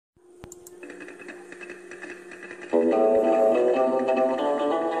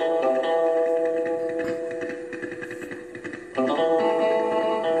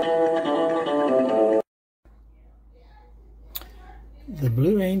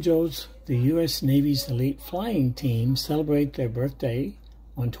Angels, the U.S. Navy's elite flying team, celebrate their birthday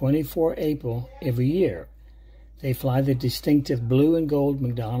on 24 April every year. They fly the distinctive blue and gold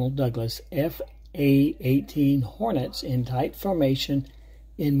McDonnell Douglas FA-18 Hornets in tight formation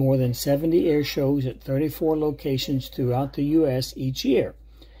in more than 70 air shows at 34 locations throughout the U.S. each year.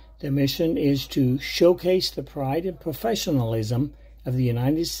 Their mission is to showcase the pride and professionalism of the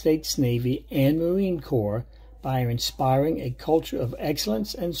United States Navy and Marine Corps by inspiring a culture of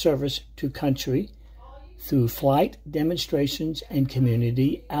excellence and service to country through flight demonstrations and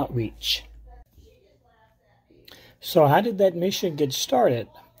community outreach. So how did that mission get started?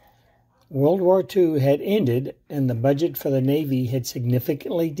 World War II had ended and the budget for the Navy had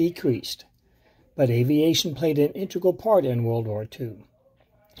significantly decreased, but aviation played an integral part in World War II.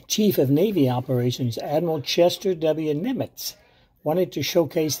 Chief of Navy Operations Admiral Chester W. Nimitz wanted to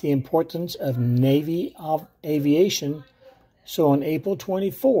showcase the importance of Navy aviation, so on April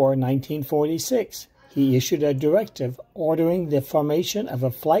 24, 1946, he issued a directive ordering the formation of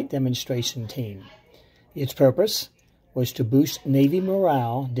a flight demonstration team. Its purpose was to boost Navy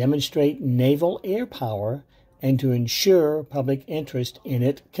morale, demonstrate naval air power, and to ensure public interest in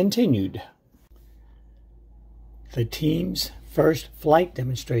it continued. The team's first flight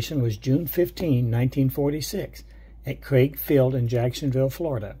demonstration was June 15, 1946, at Craig Field in Jacksonville,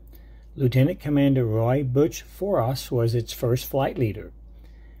 Florida. Lieutenant Commander Roy Butch Forrest was its first flight leader.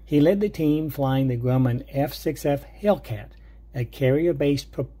 He led the team flying the Grumman F-6F Hellcat, a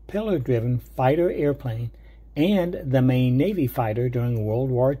carrier-based propeller-driven fighter airplane, and the main Navy fighter during World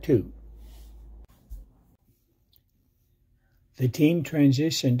War II. The team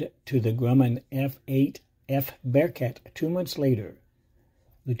transitioned to the Grumman F-8F Bearcat 2 months later.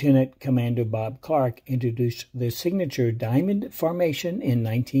 Lieutenant Commander Bob Clark introduced the signature diamond formation in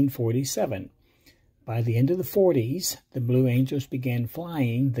 1947. By the end of the 40s, the Blue Angels began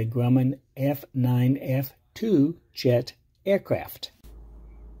flying the Grumman F-9F-2 jet aircraft.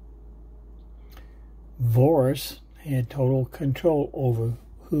 Voris had total control over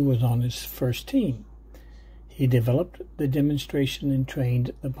who was on his first team. He developed the demonstration and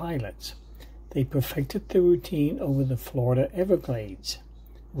trained the pilots. They perfected the routine over the Florida Everglades.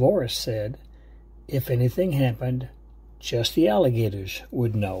 Voris said, "If anything happened, just the alligators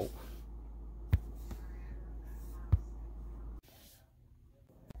would know."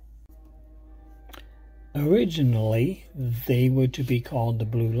 Originally, they were to be called the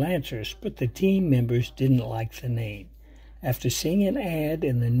Blue Lancers, but the team members didn't like the name. After seeing an ad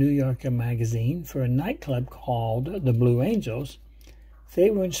in the New Yorker magazine for a nightclub called the Blue Angels, they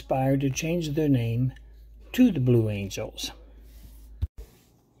were inspired to change their name to the Blue Angels.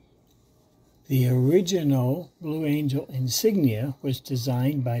 The original Blue Angel insignia was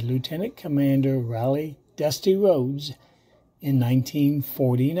designed by Lieutenant Commander Raleigh Dusty Rhodes in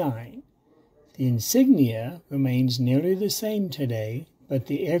 1949. The insignia remains nearly the same today, but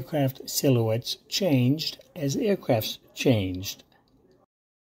the aircraft silhouettes changed as aircrafts changed.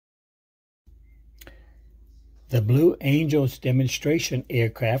 The Blue Angels demonstration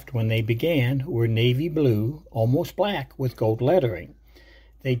aircraft, when they began, were navy blue, almost black, with gold lettering.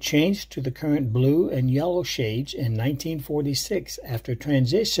 They changed to the current blue and yellow shades in 1946 after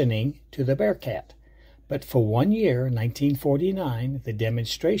transitioning to the Bearcat. But for 1 year, 1949, the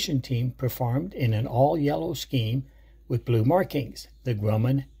demonstration team performed in an all-yellow scheme with blue markings, the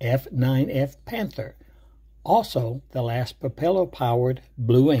Grumman F-9F Panther, also the last propeller-powered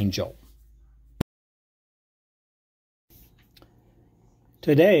Blue Angel.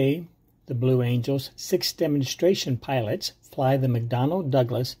 Today, the Blue Angels' 6 demonstration pilots fly the McDonnell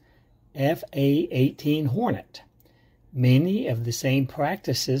Douglas FA-18 Hornet. Many of the same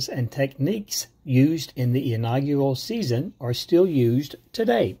practices and techniques used in the inaugural season are still used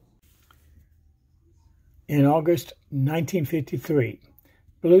today. In August 1953,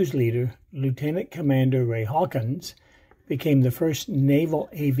 Blues leader Lieutenant Commander Ray Hawkins became the first naval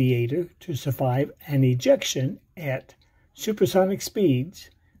aviator to survive an ejection at supersonic speeds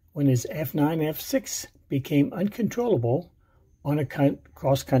when his F-9F-6 became uncontrollable on a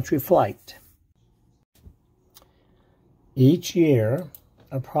cross-country flight. Each year,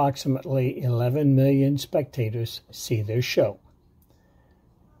 approximately 11 million spectators see their show.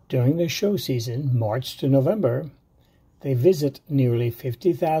 During the show season, March to November, they visit nearly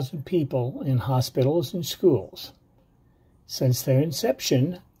 50,000 people in hospitals and schools. Since their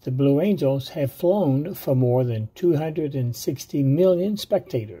inception, the Blue Angels have flown for more than 260 million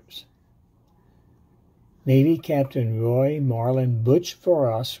spectators. Navy Captain Roy Marlin Butch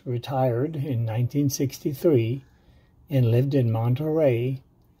Forrest retired in 1963 and lived in Monterey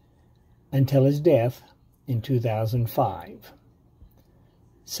until his death in 2005.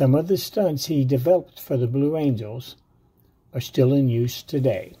 Some of the stunts he developed for the Blue Angels are still in use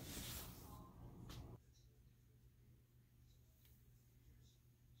today.